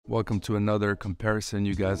Welcome to another comparison.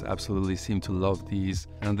 You guys absolutely seem to love these.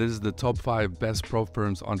 And this is the top 5 best prop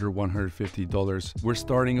firms under $150. We're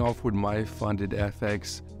starting off with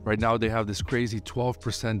MyFundedFX. Right now they have this crazy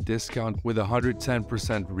 12% discount with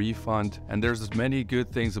 110% refund. And there's many good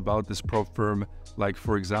things about this prop firm. Like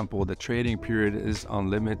for example, the trading period is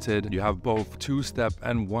unlimited. You have both 2-step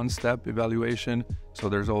and 1-step evaluation. So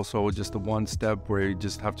there's also just a 1-step where you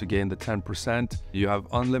just have to gain the 10%. You have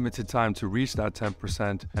unlimited time to reach that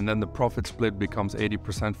 10%. And then the profit split becomes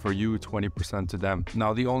 80% for you, 20% to them.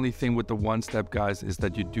 Now, the only thing with the 1-step, guys, is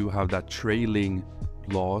that you do have that trailing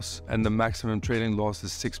loss, and the maximum trailing loss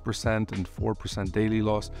is 6% and 4% daily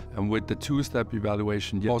loss. And with the 2-step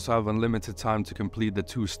evaluation, you also have unlimited time to complete the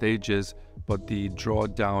 2 stages, but the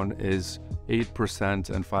drawdown is 8%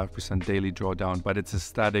 and 5% daily drawdown, but it's a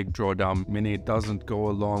static drawdown, meaning it doesn't go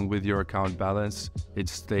along with your account balance. It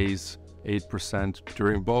stays 8%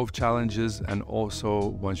 during both challenges, and also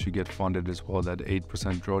once you get funded as well, that 8%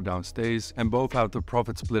 drawdown stays. And both have the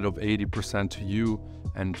profit split of 80% to you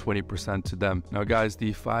and 20% to them. Now guys,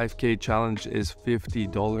 the 5K challenge is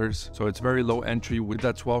 $50, so it's very low entry. With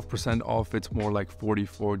that 12% off, it's more like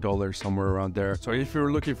 $44, somewhere around there. So if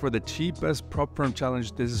you're looking for the cheapest prop firm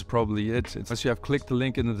challenge, this is probably it. Once you have clicked the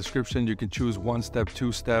link in the description, you can choose 1-step,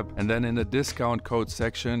 2-step, and then in the discount code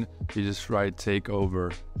section, you just write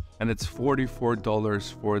takeover. And it's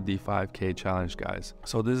 $44 for the 5K challenge, guys.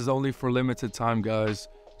 So this is only for limited time, guys.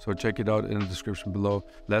 So check it out in the description below.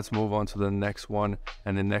 Let's move on to the next one.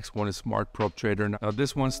 And the next one is Smart Prop Trader. Now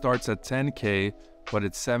this one starts at 10K, but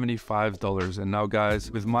it's $75. And now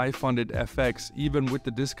guys, with MyFundedFX, even with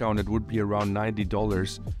the discount, it would be around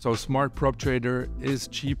 $90. So Smart Prop Trader is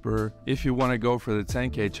cheaper if you want to go for the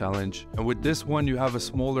 10K challenge. And with this one, you have a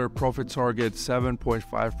smaller profit target,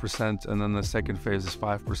 7.5%, and then the second phase is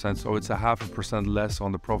 5%. So it's a 0.5% less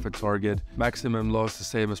on the profit target. Maximum loss the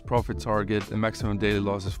same as profit target. The maximum daily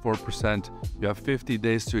loss is 4%. You have 50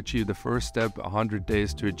 days to achieve the first step, 100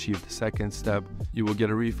 days to achieve the second step. You will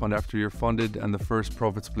get a refund after you're funded, and the first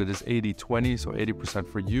profit split is 80-20, so 80%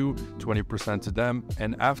 for you, 20% to them.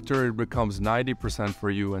 And after, it becomes 90%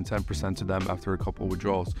 for you and 10% to them after a couple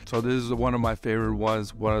withdrawals. So this is one of my favorite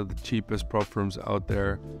ones, one of the cheapest prop firms out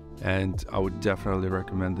there, and I would definitely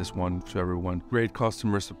recommend this one to everyone. Great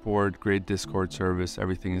customer support, great Discord service,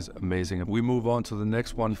 everything is amazing. We move on to the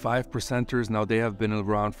next one, 5%ers. Now they have been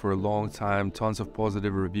around for a long time, tons of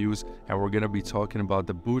positive reviews, and we're going to be talking about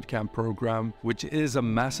the bootcamp program, which is a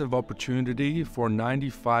massive opportunity. For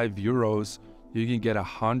 95 euros, you can get a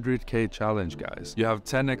 100K challenge, guys. You have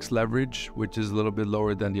 10x leverage, which is a little bit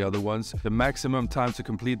lower than the other ones. The maximum time to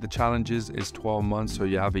complete the challenges is 12 months, so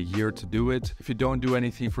you have a year to do it. If you don't do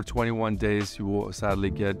anything for 21 days, you will sadly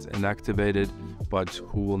get inactivated, but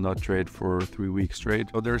who will not trade for 3 weeks straight?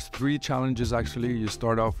 So there's 3 challenges actually. You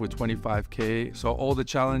start off with 25K. So all the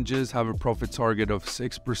challenges have a profit target of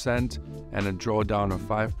 6% and a drawdown of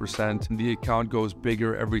 5%. And the account goes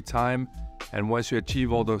bigger every time. And once you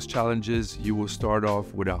achieve all those challenges, you will start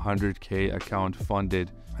off with a 100K account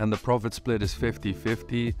funded. And the profit split is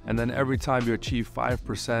 50-50. And then every time you achieve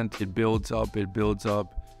 5%, it builds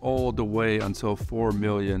up all the way until 4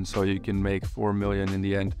 million. So you can make 4 million in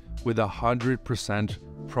the end with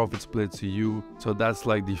 100% profit split to you. So that's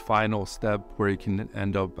like the final step where you can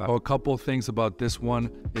end up. A couple of things about this one.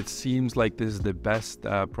 It seems like this is the best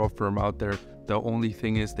prop firm out there. The only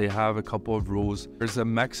thing is they have a couple of rules. There's a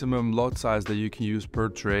maximum lot size that you can use per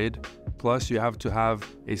trade. Plus you have to have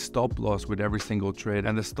a stop loss with every single trade,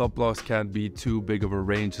 and the stop loss can't be too big of a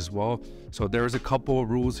range as well. So there's a couple of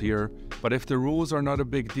rules here, but if the rules are not a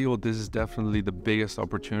big deal, this is definitely the biggest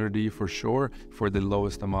opportunity for sure for the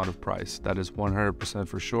lowest amount of price. That is 100%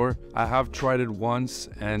 for sure. I have tried it once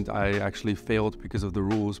and I actually failed because of the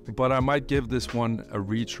rules, but I might give this one a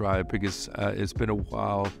retry because it's been a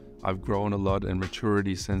while. I've grown a lot in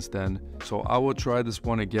maturity since then. So I will try this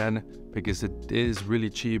one again because it is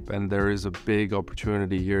really cheap and there is a big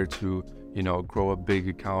opportunity here to, you know, grow a big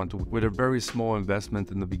account with a very small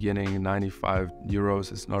investment in the beginning. 95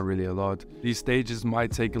 euros is not really a lot. These stages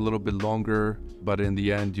might take a little bit longer, but in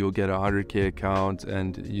the end you'll get a 100K account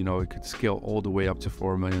and, you know, it could scale all the way up to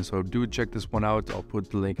 4 million. So do check this one out. I'll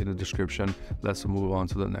put the link in the description. Let's move on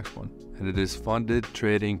to the next one. And it is Funded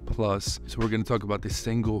Trading Plus. So we're going to talk about the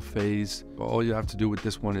single phase. All you have to do with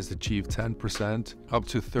this one is achieve 10% up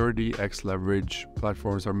to 30x leverage.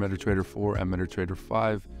 Platforms are MetaTrader 4 and MetaTrader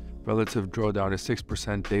 5. Relative drawdown is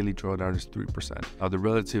 6%, daily drawdown is 3%. Now the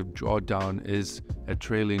relative drawdown is a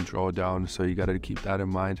trailing drawdown, so you got to keep that in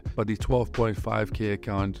mind. But the 12.5K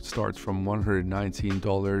account starts from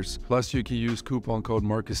 $119. Plus you can use coupon code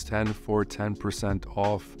Markus10 for 10%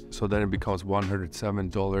 off. So then it becomes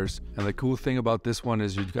 $107. And the cool thing about this one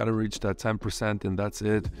is you got to reach that 10% and that's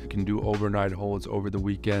it. You can do overnight holds over the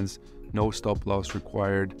weekends, no stop loss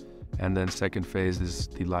required. And then second phase is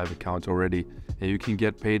the live account already. And you can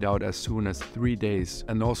get paid out as soon as 3 days.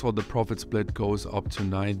 And also the profit split goes up to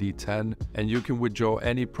 90-10. And you can withdraw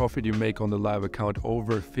any profit you make on the live account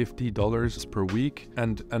over $50 per week.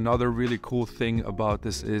 And another really cool thing about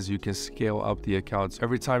this is you can scale up the accounts.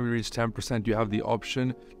 Every time you reach 10%, you have the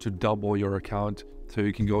option to double your account. So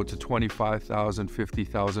you can go to 25,000,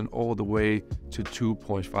 50,000, all the way to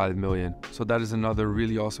 2.5 million. So that is another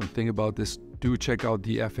really awesome thing about this. Do check out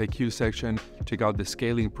the FAQ section, check out the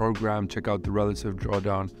scaling program, check out the relative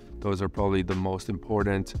drawdown. Those are probably the most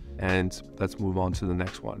important. And let's move on to the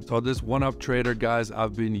next one. So this one-up trader, guys,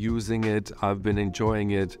 I've been using it. I've been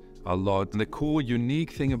enjoying it a lot. And the cool,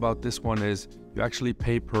 unique thing about this one is you actually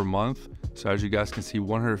pay per month. So as you guys can see,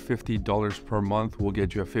 $150 per month will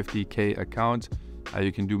get you a 50K account.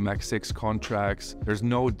 You can do max 6 contracts. There's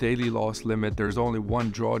no daily loss limit. There's only one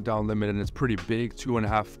drawdown limit and it's pretty big,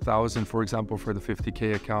 2,500 for example for the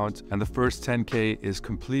 50K account. And the first 10K is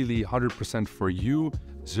completely 100% for you,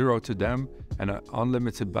 0 to them, and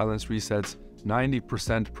unlimited balance resets.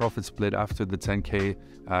 90% profit split after the 10K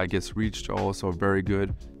gets reached, also very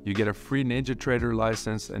good. You get a free NinjaTrader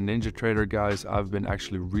license, and NinjaTrader, guys, I've been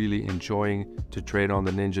actually really enjoying to trade on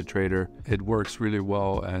the NinjaTrader. It works really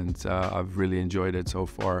well and I've really enjoyed it so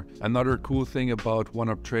far. Another cool thing about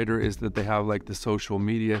one-up trader is that they have like the social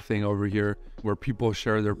media thing over here where people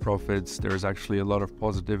share their profits. There's actually a lot of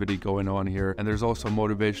positivity going on here, and there's also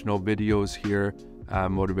motivational videos here,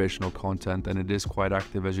 motivational content, and it is quite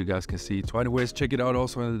active as you guys can see. So anyways, check it out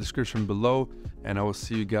also in the description below, and I will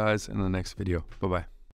see you guys in the next video. Bye bye.